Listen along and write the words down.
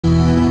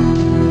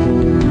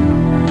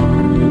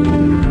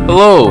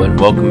Hello, and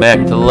welcome back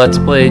to the Let's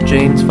Play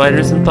Jane's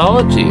Fighters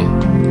Anthology.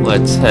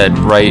 Let's head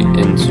right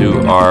into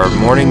our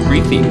morning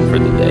briefing for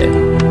the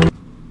day.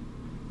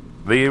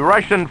 The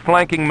Russian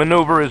flanking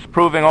maneuver is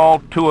proving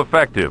all too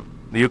effective.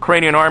 The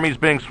Ukrainian army is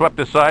being swept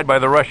aside by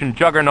the Russian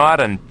juggernaut,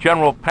 and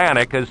general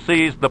panic has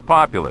seized the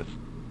populace.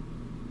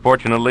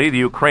 Fortunately, the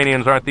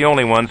Ukrainians aren't the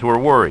only ones who are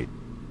worried.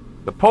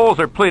 The Poles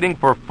are pleading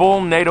for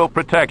full NATO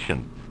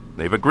protection.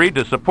 They've agreed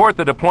to support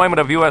the deployment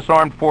of U.S.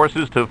 armed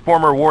forces to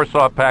former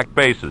Warsaw Pact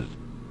bases.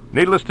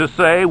 Needless to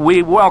say,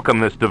 we welcome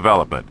this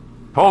development.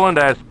 Poland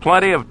has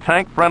plenty of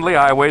tank-friendly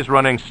highways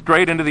running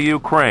straight into the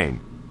Ukraine.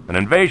 An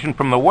invasion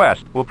from the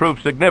west will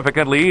prove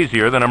significantly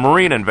easier than a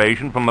marine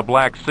invasion from the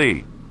Black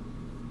Sea.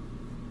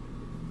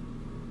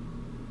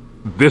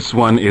 This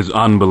one is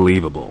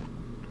unbelievable.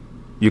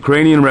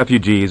 Ukrainian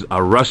refugees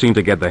are rushing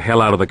to get the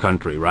hell out of the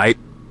country, right?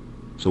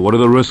 So what do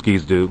the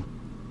Ruskies do?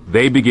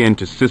 They begin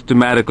to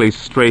systematically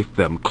strafe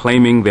them,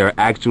 claiming they're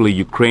actually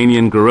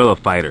Ukrainian guerrilla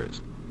fighters.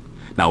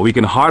 Now, we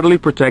can hardly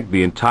protect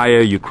the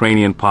entire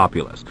Ukrainian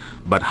populace,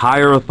 but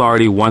higher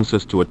authority wants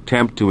us to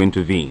attempt to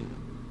intervene.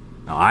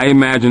 Now, I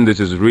imagine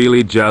this is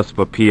really just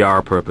for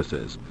PR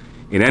purposes.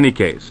 In any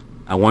case,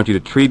 I want you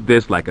to treat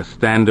this like a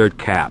standard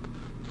cap.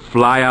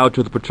 Fly out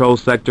to the patrol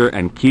sector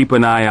and keep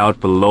an eye out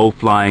for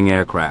low-flying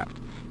aircraft.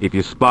 If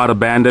you spot a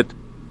bandit,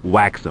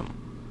 wax them.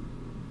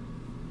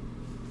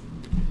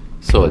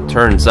 So it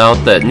turns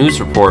out that news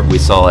report we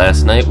saw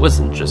last night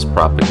wasn't just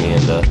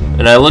propaganda.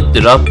 And I looked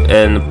it up,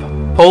 and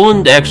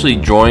Poland actually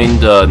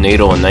joined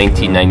NATO in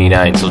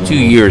 1999, so 2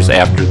 years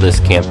after this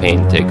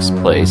campaign takes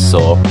place.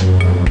 So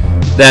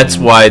that's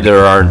why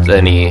there aren't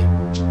any,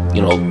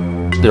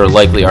 there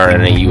likely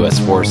aren't any U.S.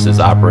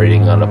 forces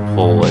operating out of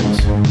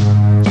Poland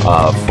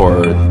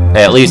for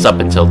at least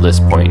up until this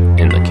point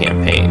in the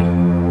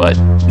campaign. But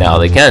now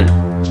they can.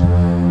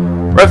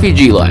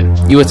 Refugee line,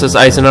 USS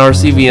Eisenhower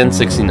CVN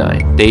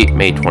 69, date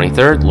May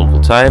 23rd,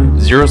 local time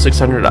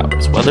 0600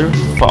 hours, weather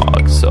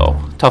fog, so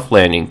tough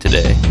landing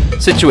today.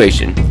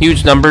 Situation,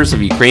 huge numbers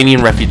of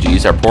Ukrainian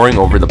refugees are pouring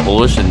over the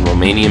Polish and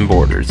Romanian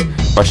borders.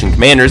 Russian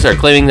commanders are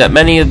claiming that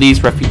many of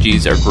these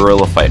refugees are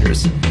guerrilla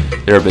fighters.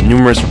 There have been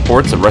numerous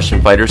reports of Russian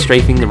fighters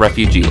strafing the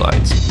refugee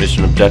lines.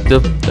 Mission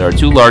objective, there are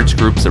two large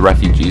groups of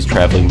refugees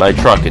traveling by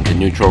truck into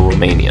neutral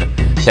Romania.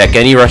 Attack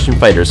any Russian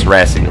fighters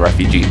harassing the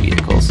refugee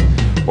vehicles.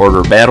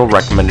 Order battle,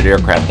 recommended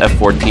aircraft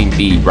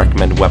F-14B,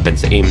 recommended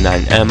weapons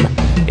AIM-9M,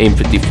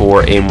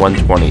 AIM-54,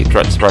 AIM-120,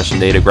 threat suppression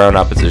data, ground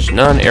opposition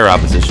none, air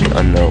opposition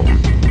unknown.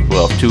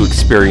 We'll have 2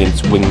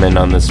 experienced wingmen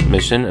on this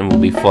mission, and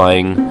we'll be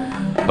flying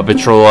a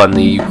patrol on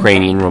the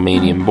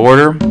Ukrainian-Romanian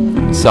border,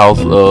 south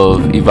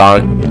of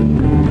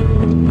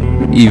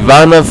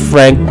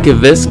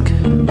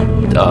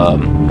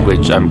Ivano-Frankivsk,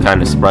 which I'm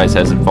kind of surprised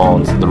hasn't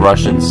fallen to the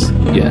Russians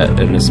yet,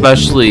 and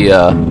especially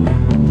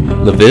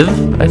Lviv,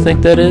 I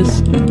think that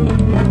is.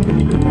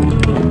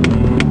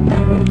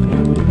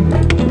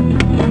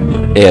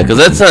 Yeah, because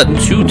that's not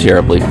too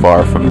terribly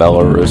far from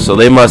Belarus, so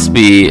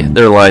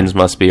their lines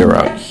must be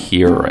around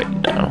here right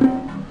now.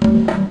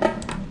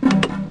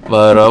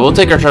 But we'll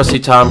take our trusty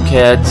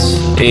Tomcats,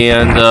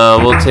 and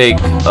we'll take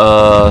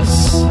a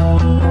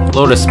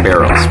load of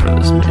Sparrows for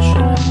this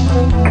mission.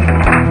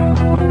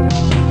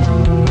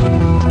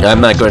 I'm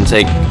not going to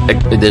take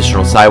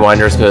additional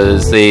Sidewinders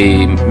because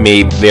they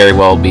may very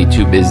well be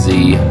too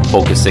busy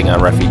focusing on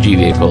refugee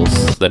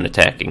vehicles than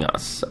attacking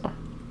us, so.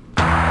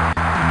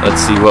 Let's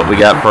see what we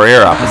got for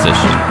air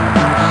opposition.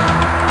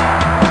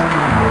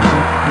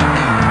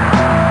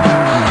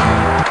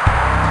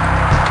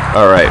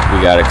 Alright, we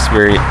got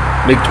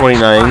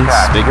MiG-29s,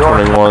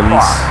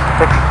 MiG-21s.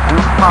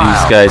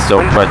 These guys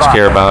don't much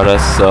care about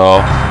us,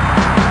 so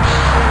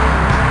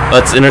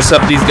let's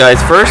intercept these guys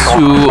first,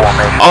 who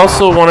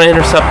also want to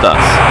intercept us.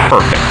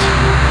 Perfect.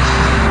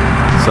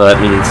 So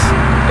that means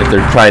if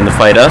they're trying to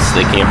fight us,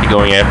 they can't be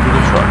going after the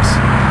trucks.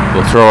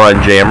 We'll throw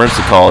on jammers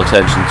to call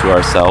attention to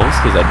ourselves,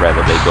 because I'd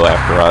rather they go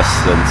after us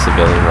than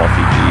civilian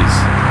refugees.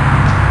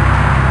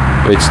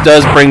 Which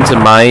does bring to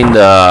mind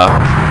the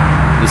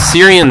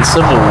Syrian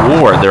Civil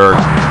War. There are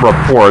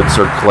reports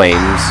or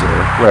claims, or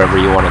whatever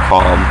you want to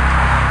call them,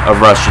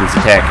 of Russians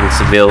attacking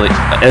civilians,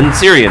 and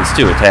Syrians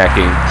too,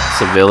 attacking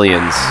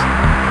civilians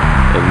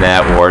in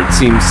that war. It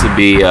seems to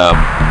be a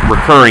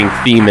recurring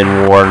theme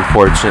in war,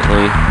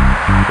 unfortunately.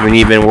 I mean,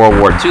 even in World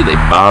War II, they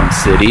bombed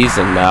cities,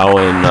 and now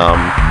in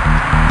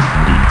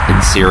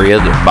Syria,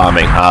 they're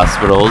bombing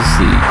hospitals.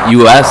 The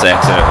U.S.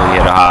 accidentally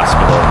hit a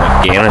hospital in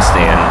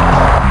Afghanistan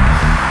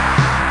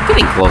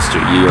getting close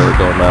to a year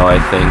ago now, I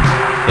think,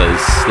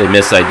 because they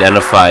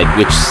misidentified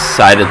which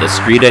side of the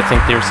street I think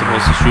they were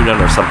supposed to shoot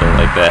on or something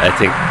like that. I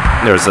think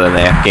there was an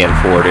Afghan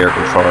forward air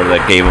controller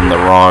that gave them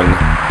the wrong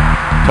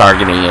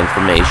targeting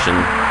information.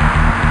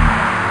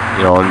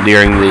 And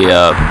during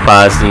the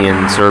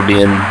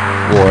Bosnian-Serbian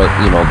war,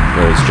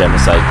 there was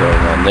genocide going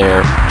on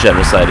there.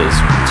 Genocide is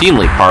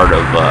routinely part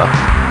of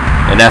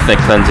an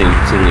ethnic cleansing,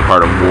 routinely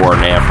part of war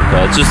in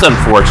Africa. It's just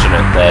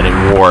unfortunate that in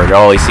war it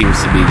always seems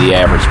to be the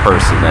average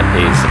person that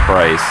pays the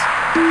price.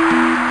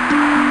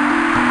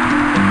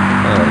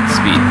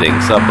 Let's speed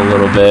things up a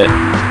little bit.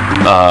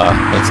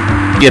 let's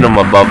get him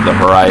above the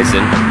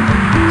horizon,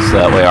 so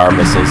that way our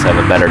missiles have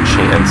a better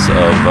chance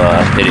of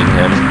hitting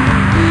him.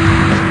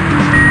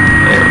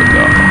 There we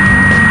go.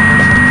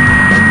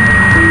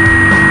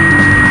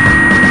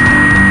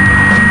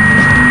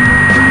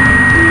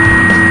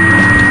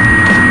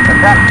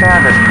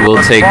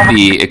 We'll take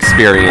the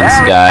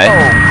experienced guy.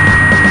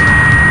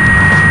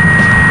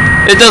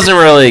 It doesn't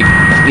really,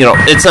 you know,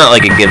 it's not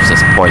like it gives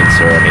us points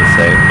or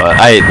anything, but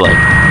I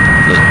like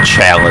the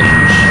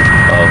challenge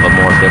of a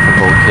more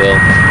difficult kill.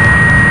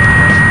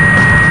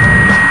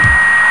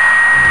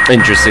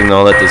 Interesting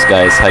though that this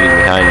guy is hiding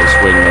behind his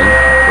wingman,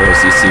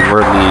 whereas you see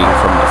we're leading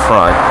from the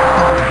front.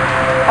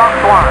 Fox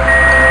 1.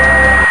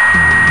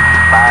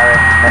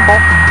 Firing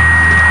missile.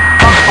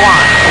 Fox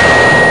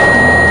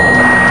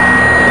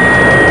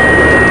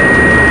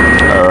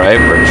 1.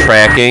 Alright, we're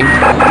tracking.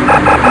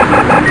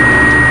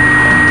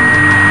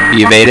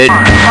 He evaded.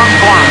 Fox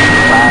 1.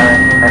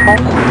 Firing missile.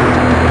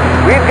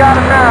 We've got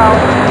him now.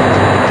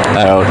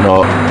 I don't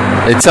know.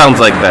 It sounds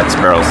like that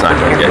Sparrow's not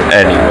going to get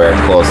anywhere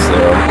close to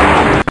him.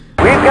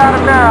 We've got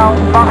him now.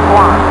 Fox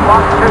 1.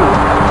 Fox 2.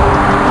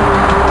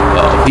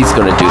 Oh, he's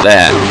going to do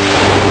that.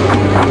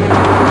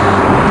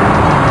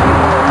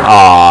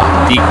 Aw,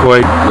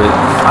 decoy with...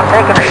 I'm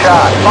taking a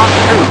shot. Fox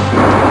 2.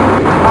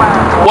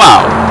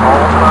 Wow.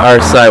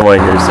 Our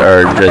Sidewinders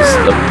are just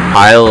a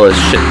pile of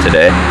shit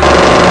today.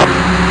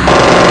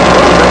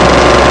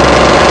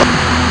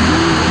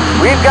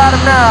 We've got him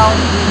now.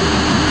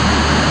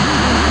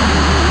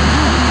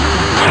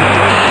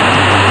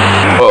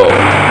 Whoa. 8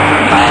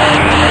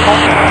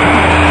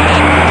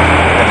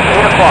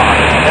 o'clock.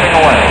 Heading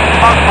away.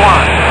 Fox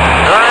 1.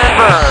 Turn and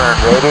burn.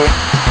 Ready.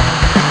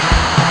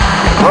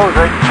 Close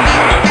it.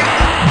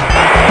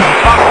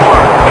 Fox 1.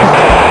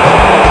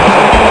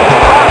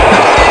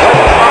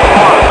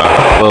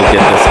 We'll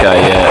get this guy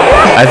yet.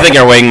 I think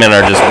our wingmen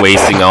are just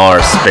wasting all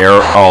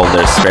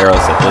their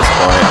sparrows at this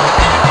point.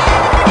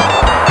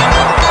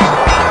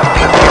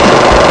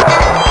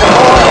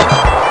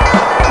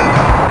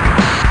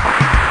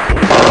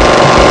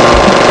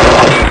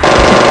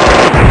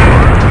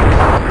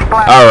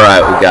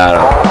 Alright, we got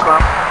him.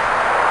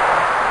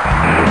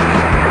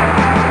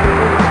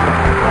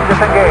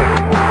 Disengage.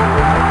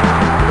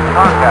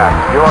 Contact.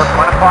 Your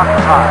 1 o'clock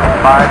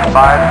high.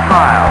 5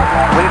 miles.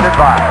 Please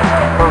advise.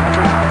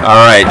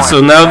 Alright,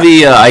 so now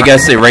I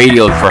guess they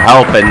radioed for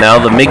help, and now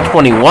the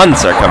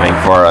MiG-21s are coming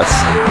for us.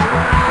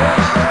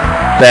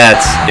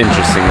 That's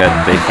interesting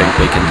that they think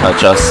they can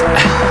touch us.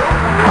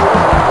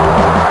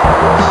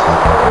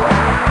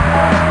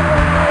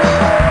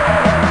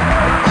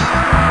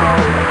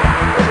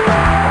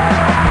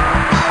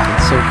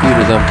 It's so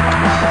cute of them.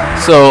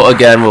 So,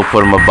 again, we'll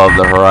put them above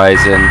the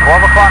horizon.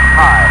 12 o'clock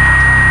high.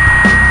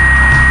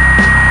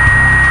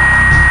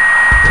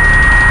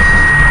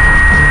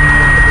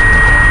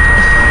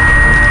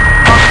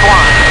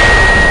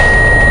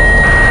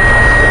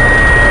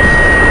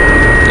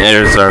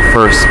 There's our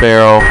first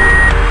Sparrow.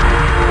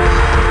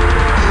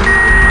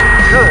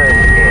 Good.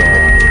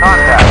 Yeah.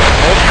 Contact.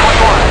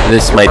 MiG-21.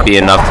 This might be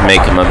enough to make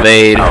him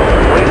evade.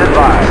 Please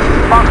advise.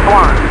 Fox 1.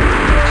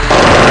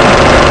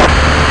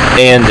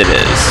 And it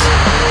is.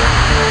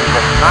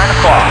 It's 9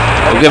 o'clock.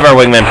 We'll give our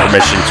wingmen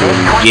permission to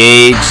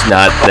engage,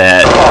 not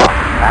that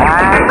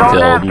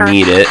they'll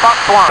need it.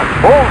 Fox 1.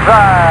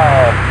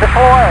 Bullseye.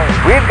 Deploy.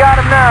 We've got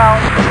him now.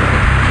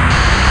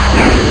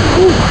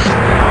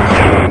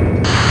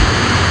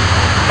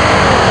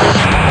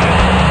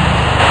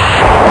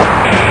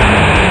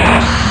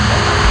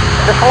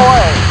 Deploy.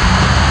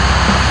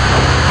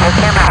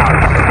 Take him out.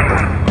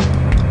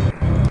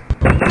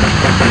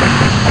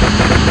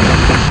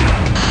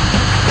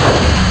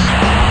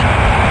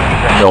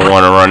 Don't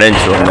want to run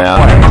into him now.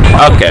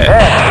 Okay.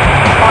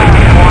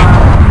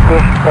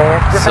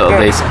 So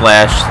they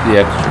splashed the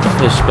extra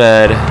fish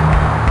bed.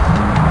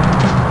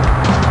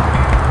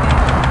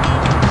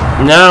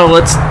 Now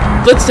let's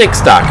take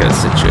stock of the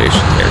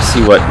situation here.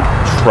 See what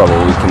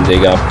trouble we can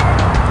dig up.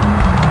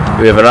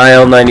 We have an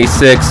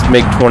IL-96,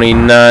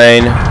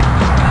 MiG-29.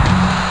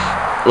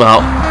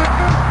 Well,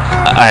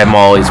 I'm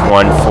always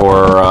one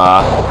for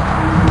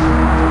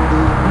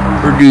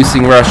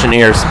reducing Russian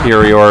air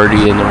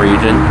superiority in the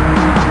region.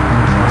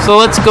 So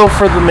let's go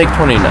for the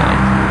MiG-29.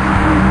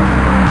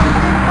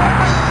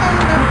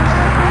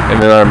 And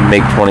then our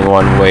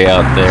MiG-21 way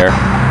out there.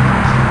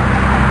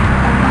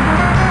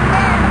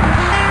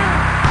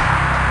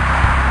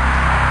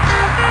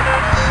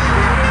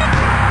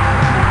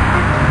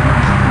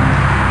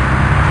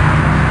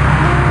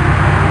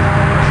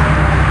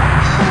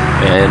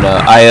 And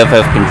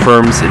IFF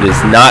confirms it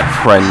is not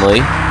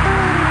friendly.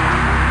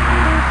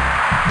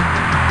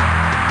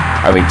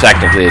 I mean,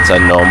 technically it's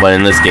unknown, but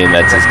in this game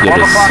that's as good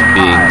as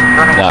being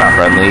not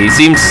friendly. He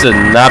seems to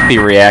not be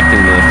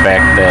reacting to the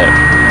fact that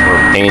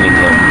we're painting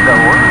him.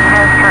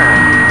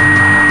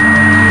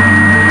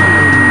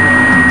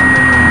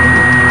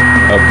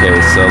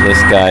 Okay, so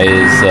this guy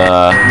is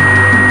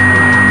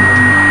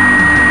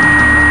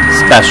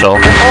special.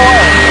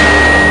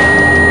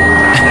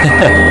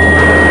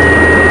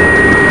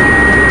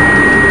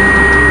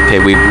 Okay,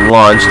 we've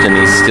launched and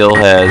he still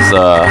has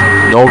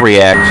no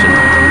reaction.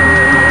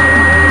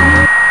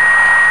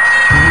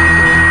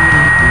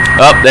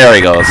 Oh, there he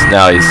goes.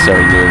 Now he's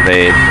starting to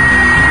invade.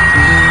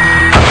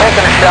 I'm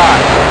taking a shot.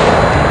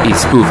 He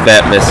spoofed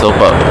that missile,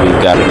 but we've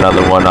got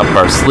another one up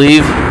our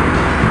sleeve.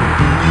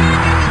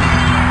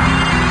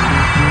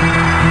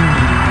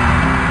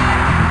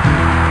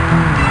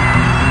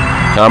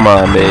 Come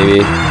on, baby.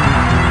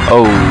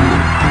 Oh.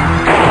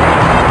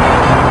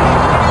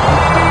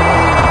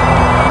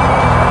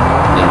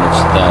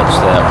 Dodge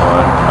that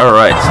one.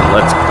 Alright, so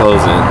let's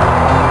close in.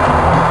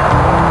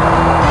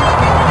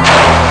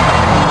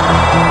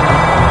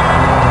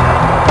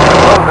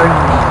 Closing.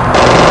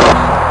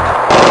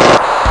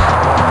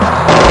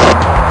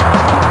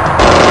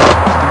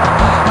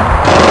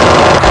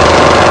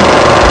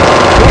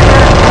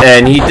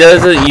 And he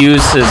doesn't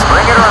use his...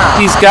 Bring it around.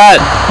 He's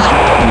got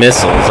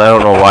missiles. I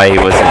don't know why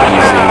he wasn't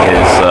using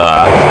his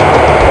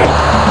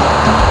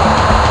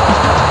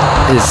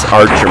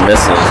Archer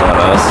missiles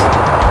on us.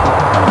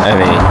 I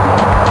mean,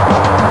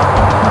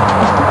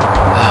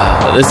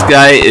 this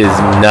guy is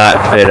not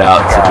fit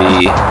out to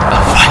be a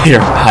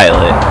fighter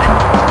pilot.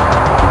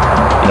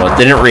 You know,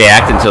 didn't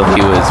react until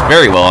he was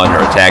very well under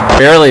attack.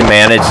 Barely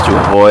managed to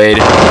avoid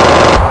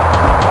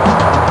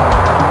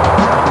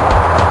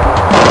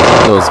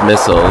those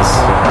missiles.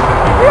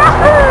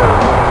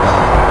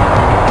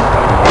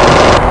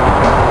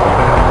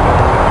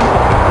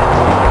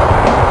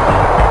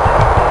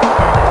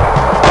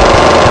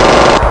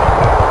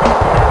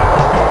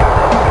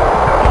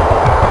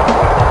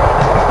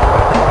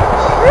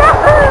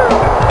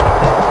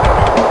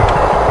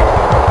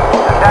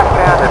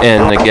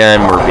 And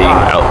again, we're being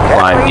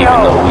outclimbed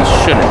even though we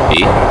shouldn't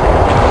be.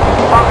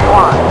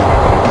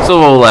 So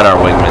we'll let our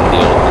wingman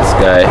deal with this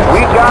guy.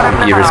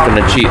 You're just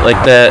gonna cheat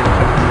like that?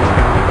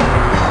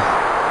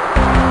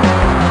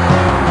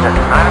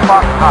 It's 9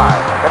 o'clock high.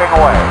 Heading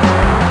away.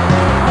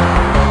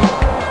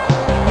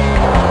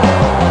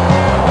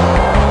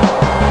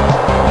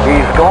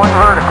 He's going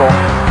vertical.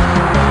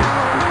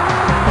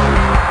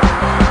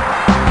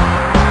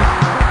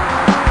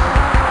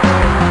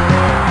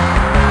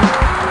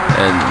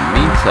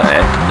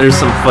 There's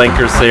some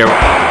flankers there.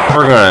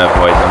 We're gonna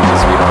avoid them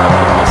because we don't have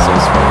the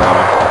missiles for them.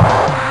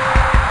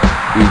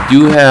 We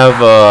do have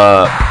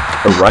a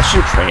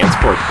Russian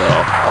transport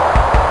though.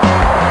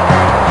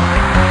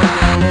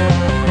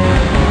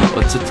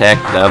 Let's attack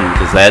them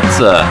because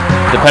that's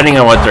depending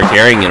on what they're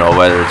carrying, you know,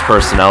 whether it's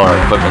personnel or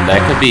equipment,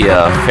 that could be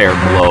a fair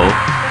blow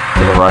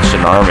to the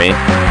Russian army.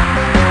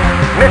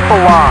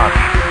 Missile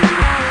launch.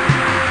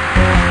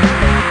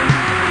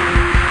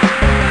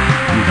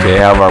 Okay,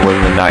 how have our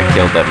wingmen not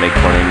killed that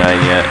MiG-29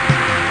 yet?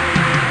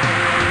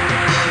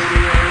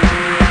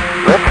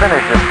 Let's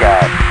finish this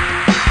guy.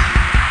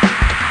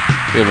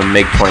 We have a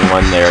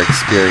MiG-21 there,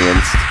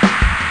 experienced.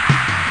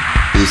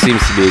 He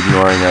seems to be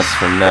ignoring us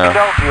from now.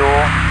 Bingo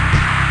fuel.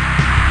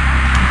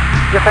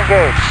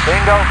 Disengage.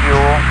 Bingo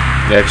fuel.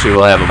 Actually,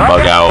 we'll have him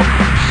bug out.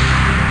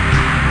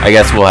 I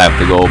guess we'll have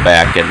to go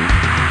back and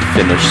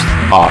finish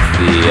off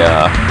the,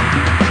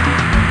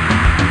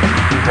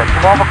 He's at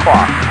 12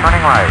 o'clock.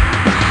 Turning right.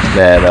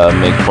 That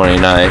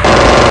MiG-29.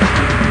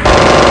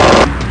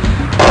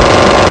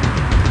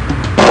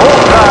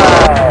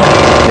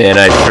 Man,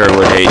 I sure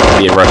would hate to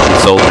be a Russian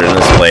soldier in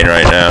this plane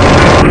right now.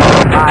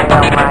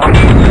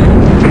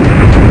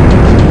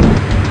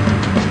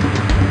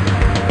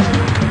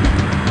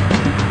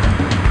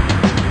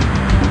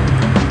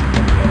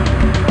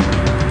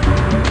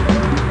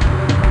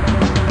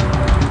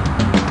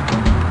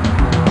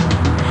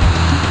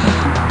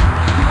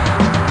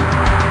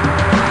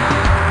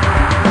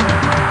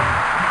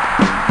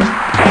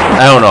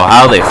 I don't know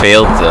how they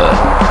failed to...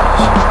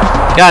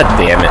 God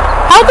damn it.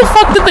 How the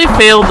fuck did they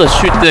fail to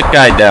shoot that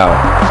guy down?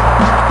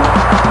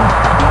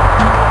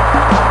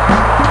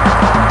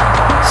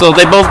 So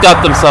they both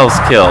got themselves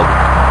killed.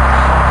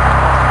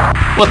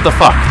 What the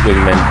fuck,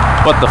 wingman?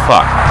 What the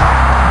fuck?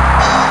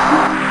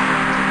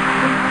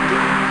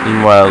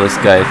 Meanwhile, this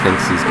guy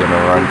thinks he's gonna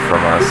run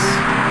from us.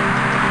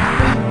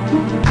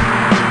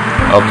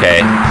 Okay,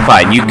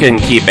 fine. You can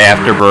keep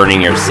afterburning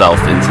yourself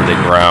into the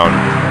ground.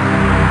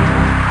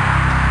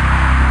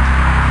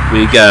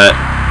 We got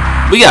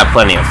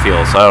plenty of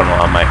fuel, so I don't know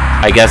how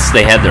I guess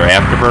they had their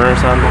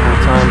afterburners on the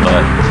whole time,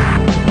 but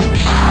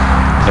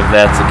if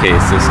that's the case,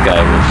 this guy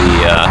will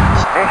be,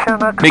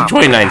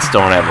 MiG-29s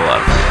don't have a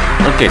lot of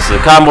fuel. Okay, so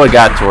the convoy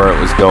got to where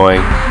it was going.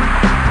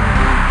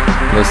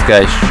 This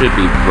guy should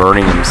be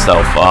burning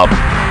himself up.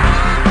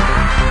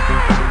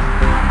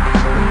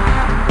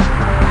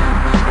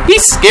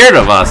 He's scared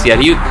of us,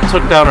 yet he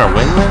took down our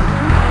wingman?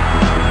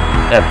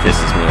 That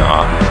pisses me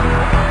off.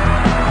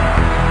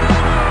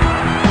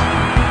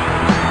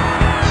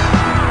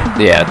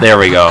 Yeah, there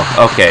we go.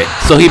 Okay,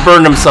 so he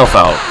burned himself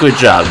out. Good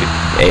job,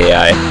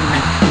 AI.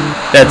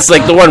 That's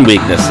like the one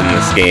weakness in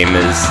this game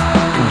is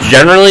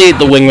generally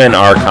the wingmen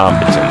are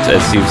competent,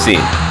 as you've seen.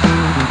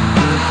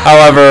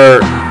 However,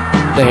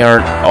 they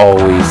aren't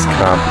always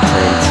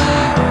competent.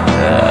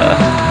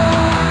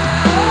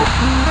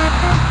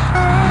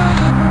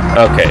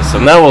 Okay, so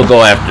now we'll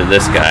go after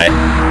this guy.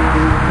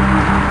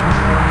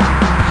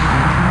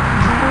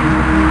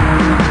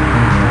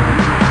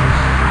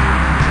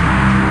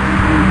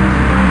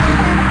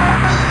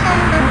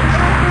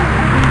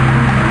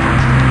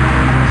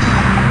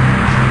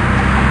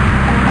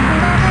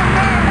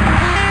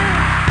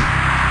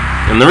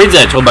 And the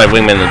reason I told my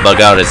wingman to bug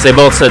out is they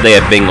both said they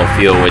have bingo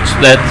fuel, which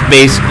that's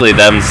basically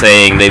them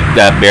saying they've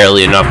got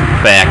barely enough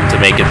back to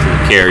make it to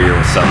the carrier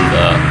with some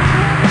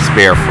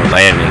spare for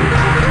landing.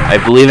 I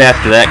believe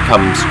after that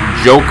comes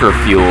Joker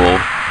fuel,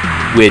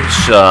 which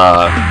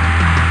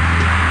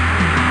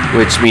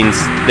means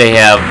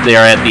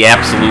they're at the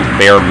absolute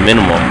bare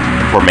minimum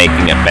for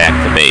making it back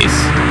to base.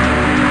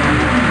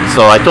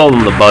 So I told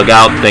them to bug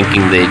out,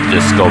 thinking they'd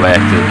just go back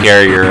to the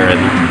carrier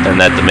and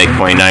that the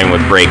MiG-29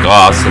 would break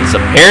off, since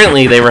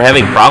apparently they were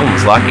having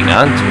problems locking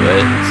onto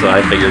it. So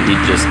I figured he'd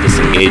just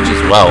disengage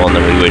as well, and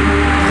then we would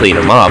clean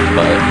him up,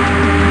 but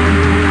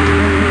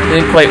it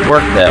didn't quite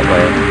work that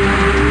way.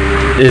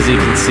 As you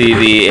can see,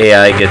 the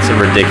AI gets a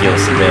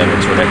ridiculous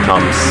advantage when it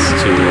comes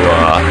to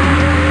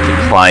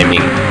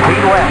climbing.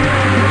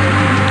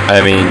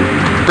 I mean,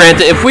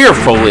 granted, if we were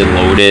fully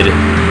loaded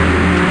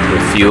with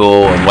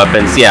fuel and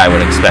weapons, yeah, I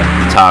would expect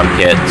the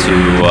Tomcat to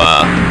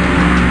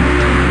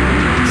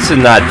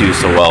not do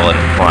so well in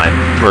a climb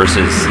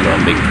versus,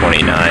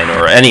 MiG-29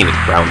 or any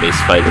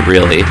ground-based fighter,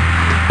 really.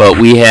 But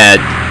we had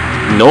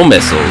no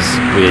missiles.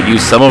 We had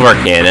used some of our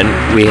cannon.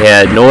 We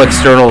had no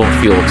external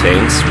fuel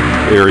tanks.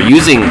 We were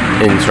using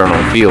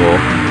internal fuel.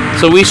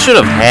 So we should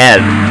have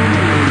had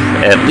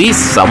at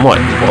least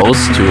somewhat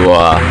close to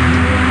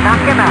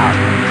Knock him out.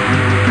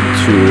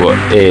 to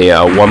a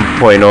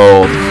 1.0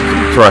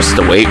 thrust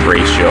to weight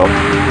ratio,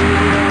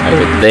 I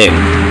would think.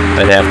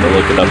 I'd have to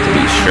look it up to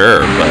be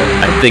sure, but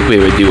I think we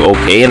would do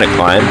okay in a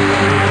climb.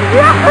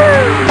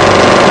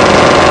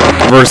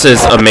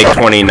 Versus a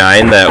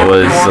MiG-29 that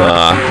was,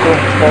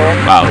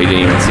 wow, he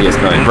didn't even see us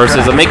coming.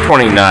 Versus a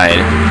MiG-29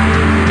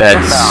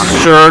 that's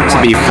sure to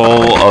be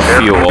full of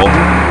fuel.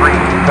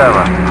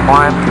 37,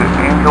 climb to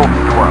Angel 12.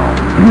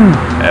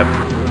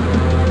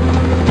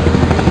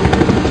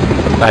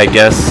 I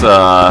guess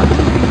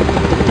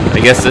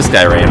this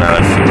guy ran out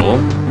of fuel.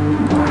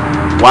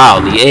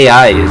 Wow, the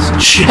AI is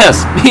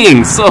just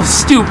being so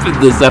stupid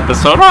this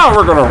episode. Oh,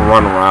 we're gonna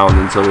run around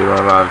until we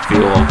run out of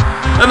fuel,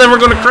 and then we're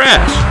gonna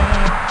crash.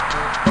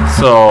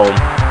 So,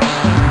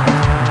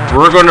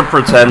 we're gonna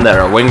pretend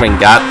that our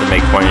wingman got the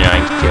MiG-29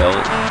 kill,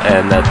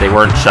 and that they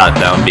weren't shot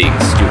down being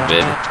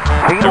stupid.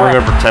 And we're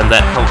gonna pretend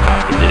that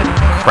helicopter didn't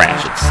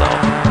crash itself.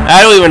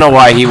 I don't even know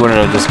why he wouldn't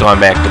have just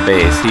gone back to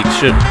base. He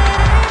should...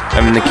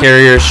 I mean, the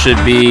carriers should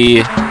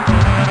be...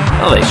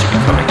 Well, they should be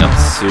coming up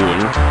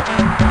soon.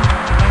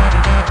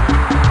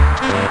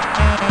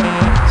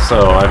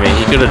 So, I mean,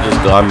 he could have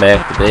just gone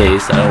back to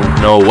base. I don't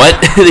know what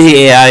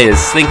the AI is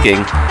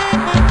thinking.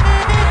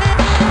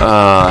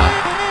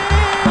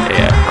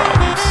 AI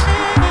problems.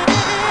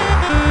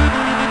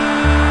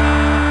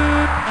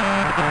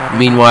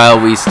 Meanwhile,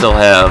 we still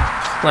have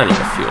plenty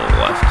of fuel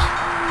left.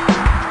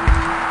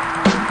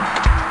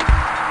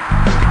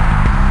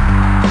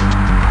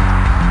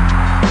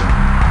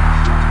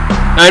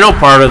 I know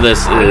part of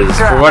this is,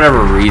 for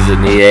whatever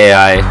reason, the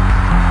AI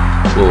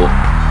will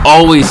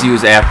always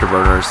use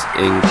afterburners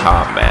in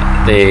combat.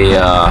 They,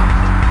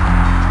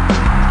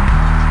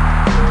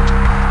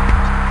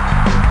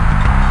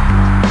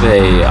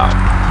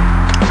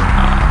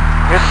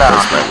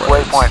 Inbound,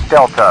 waypoint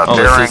Delta,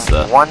 bearing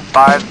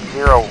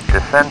 150,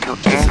 descend to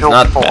Angel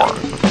 4.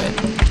 Okay.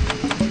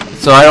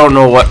 So I don't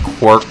know what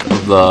quirk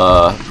of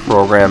the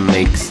program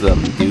makes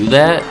them do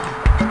that.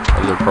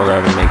 Or the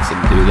programming makes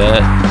them do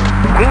that.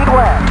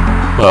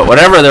 But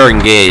whenever they're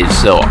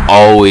engaged, they'll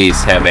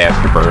always have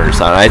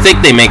afterburners on. I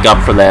think they make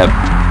up for that.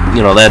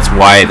 That's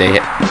why the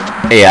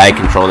AI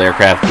controlled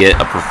aircraft get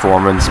a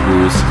performance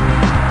boost.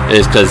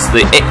 Is because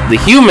the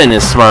human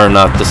is smart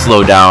enough to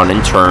slow down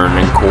and turn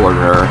and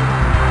corner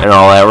and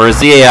all that, whereas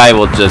the AI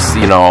will just,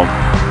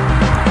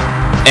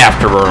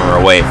 afterburner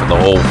away for the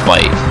whole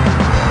fight.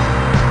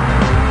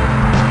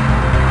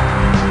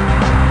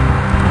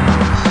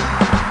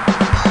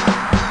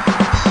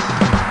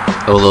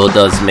 Although it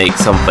does make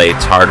some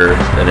fights harder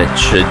than it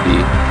should be.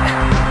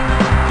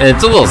 And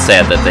it's a little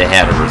sad that they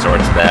had to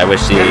resort to that. I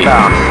wish the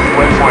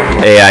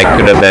AI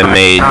could have been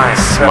made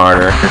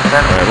smarter.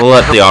 Alright, we'll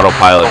let the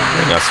autopilot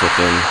bring us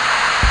within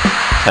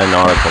 10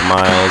 nautical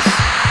miles.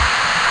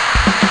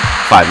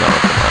 5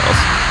 nautical miles.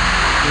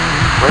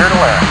 Clear to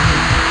land.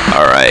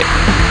 Alright.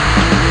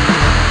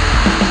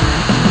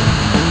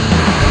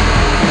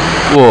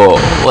 Whoa,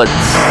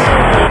 let's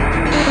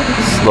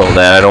slow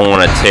that. I don't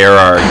want to tear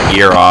our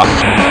gear off.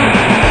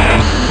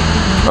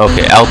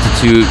 Okay,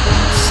 altitude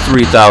is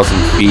 3,000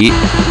 feet.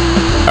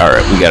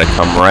 Alright, we gotta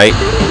come right.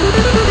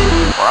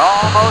 We're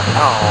almost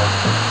home.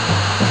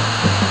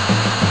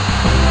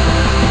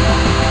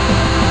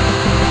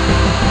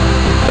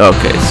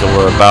 Okay, so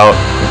we're about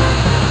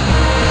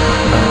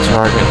on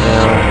target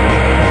now.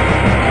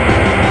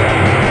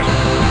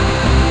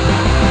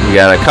 We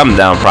gotta come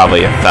down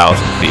probably 1,000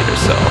 feet or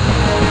so.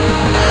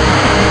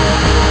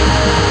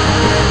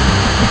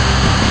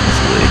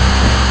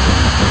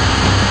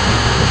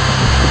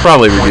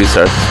 probably reduce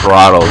our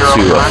throttle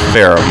to a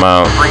fair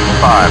amount.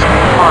 35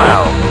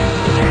 miles.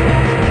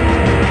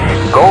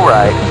 Go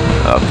right.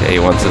 Okay, he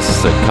wants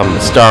us to come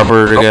to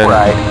starboard Go again.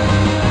 right.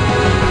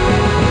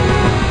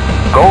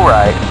 Go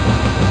right.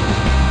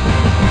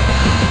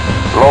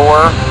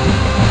 Lower.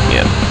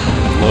 Yep.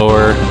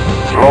 Lower.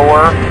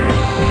 Lower.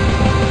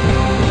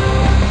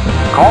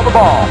 Call the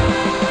ball.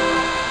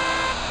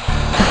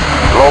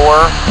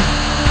 Lower.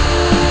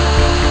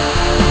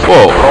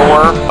 Whoa.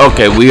 Lower.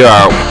 Okay, we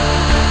are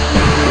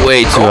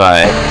way too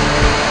high.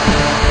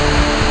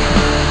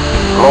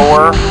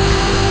 Lower.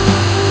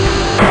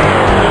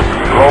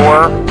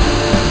 Lower.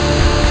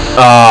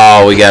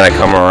 Oh, we gotta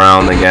come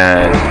around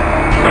again.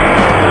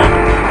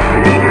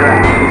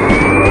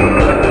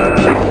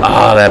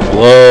 Oh, that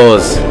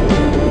blows.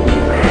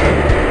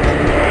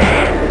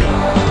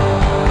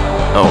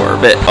 Oh, we're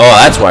a bit... Oh,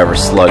 that's why we're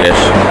sluggish.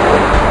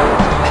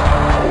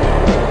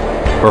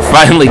 We're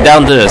finally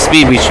down to the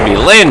speed we should be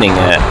landing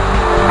at.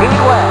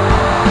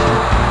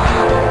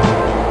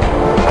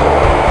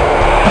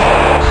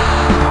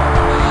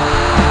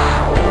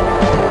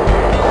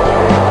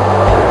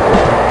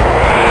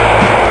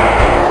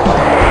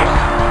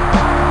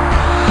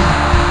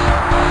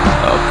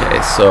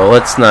 Okay, so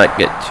let's not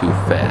get too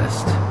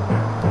fast.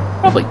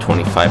 Probably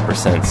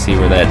 25%, see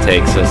where that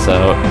takes us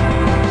out.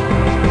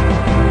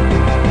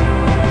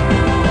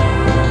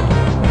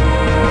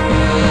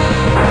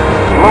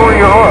 Lower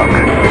your hook.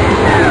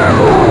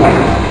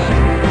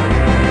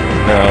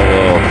 Now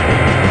we'll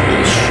do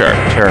a sharp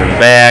turn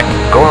back.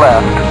 Go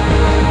left.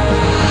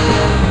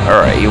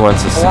 Alright, he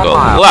wants us to 4 go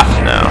miles.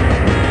 left now.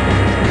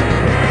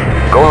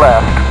 Go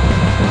left.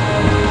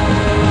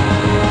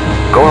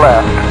 Go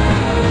left.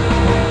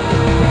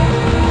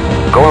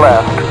 Go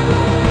left.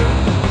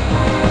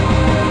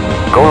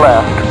 Go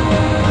left.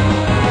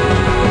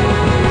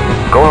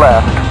 Go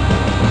left.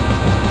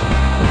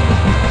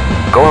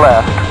 Go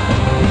left.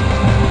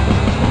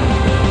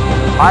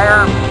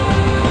 Higher.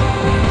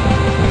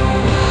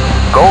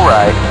 Go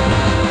right.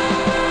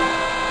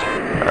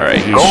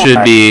 Alright, he Go should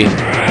right. be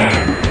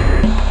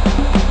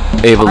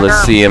able to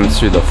see him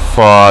through the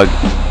fog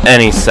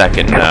any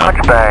second now.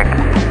 Touch back.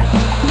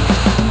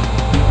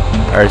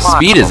 Our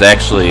speed is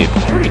actually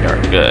pretty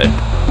darn good.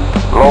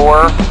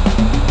 Lower.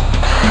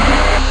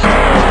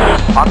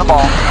 On the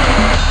ball.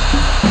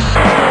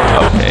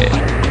 Okay,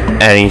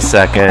 any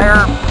second.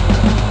 Higher.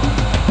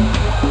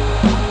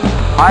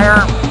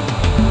 Higher.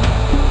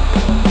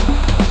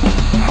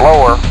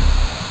 Lower.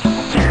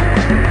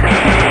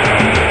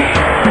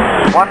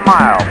 1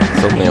 mile.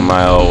 It's only a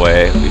mile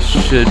away. We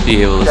should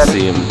be able to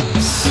see him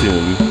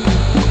soon.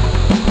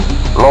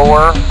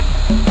 Lower.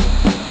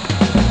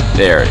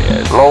 There he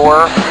is.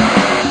 Lower.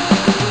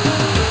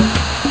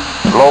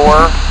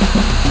 Lower.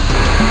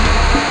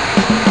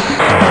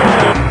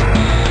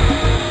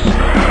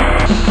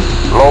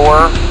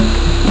 Lower.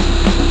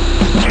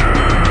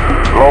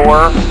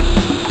 Lower.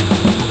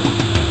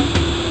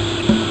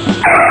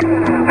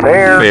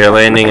 There. Fair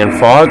landing in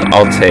fog,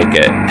 I'll take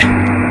it.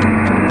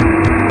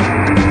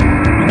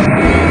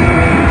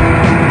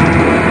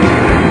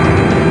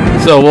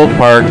 So we'll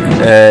park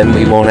and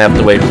we won't have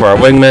to wait for our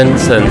wingmen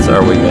since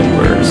our wingmen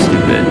were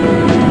stupid.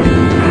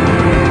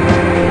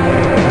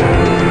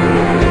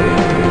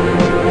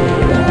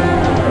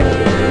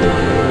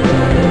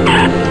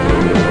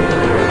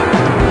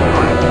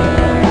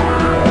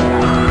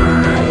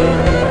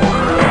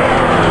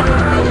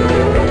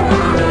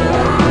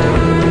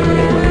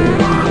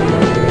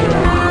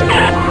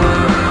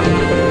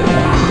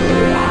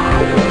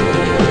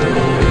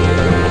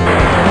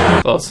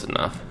 Close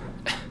enough.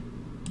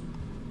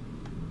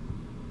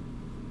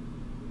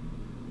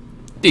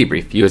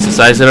 Debrief. USS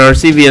Eisenhower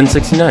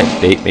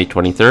CVN-69. Date May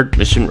 23rd.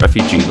 Mission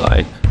Refugee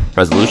Line.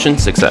 Resolution: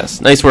 success.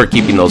 Nice work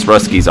keeping those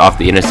Ruskies off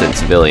the innocent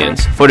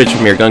civilians. Footage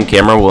from your gun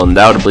camera will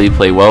undoubtedly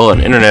play well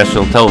on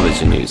international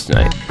television news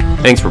tonight.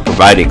 Thanks for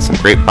providing some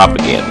great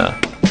propaganda.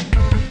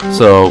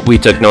 So, we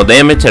took no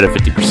damage, had a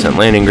 50%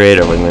 landing grade,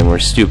 our wingmen were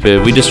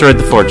stupid, we destroyed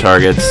the 4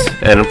 targets,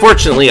 and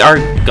unfortunately our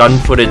gun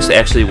footage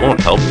actually won't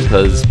help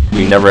because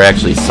we never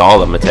actually saw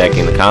them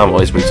attacking the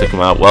convoys. We took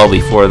them out well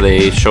before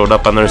they showed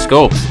up on their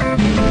scopes.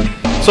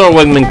 So our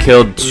wingmen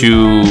killed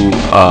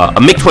a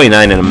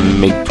MiG-29 and a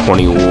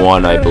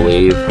MiG-21, I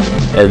believe,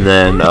 and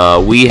then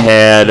we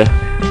had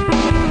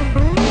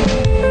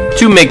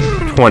 2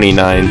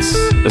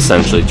 MiG-29s,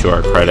 essentially to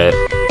our credit,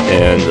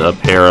 and a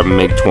pair of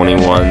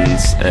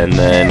MiG-21s, and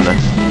then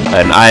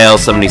an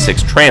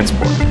IL-76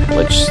 transport,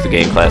 which the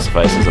game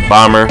classifies as a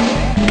bomber.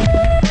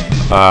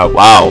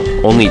 Wow,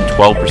 only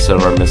 12%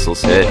 of our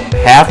missiles hit.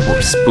 Half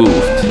were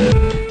spoofed.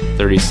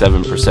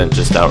 37%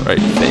 just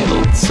outright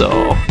failed,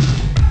 so...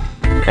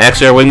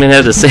 Actually, our wingmen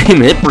had the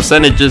same hit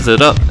percentages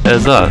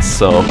as us,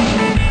 so...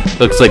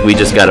 Looks like we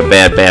just got a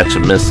bad batch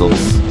of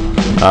missiles.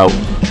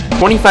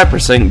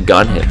 25%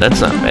 gun hit, that's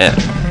not bad.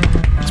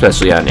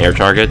 Especially on air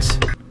targets.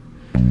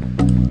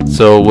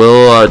 So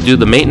we'll do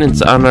the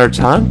maintenance on our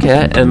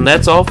Tomcat, and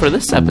that's all for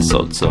this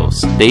episode. So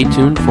stay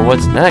tuned for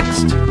what's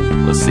next.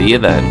 We'll see you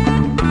then.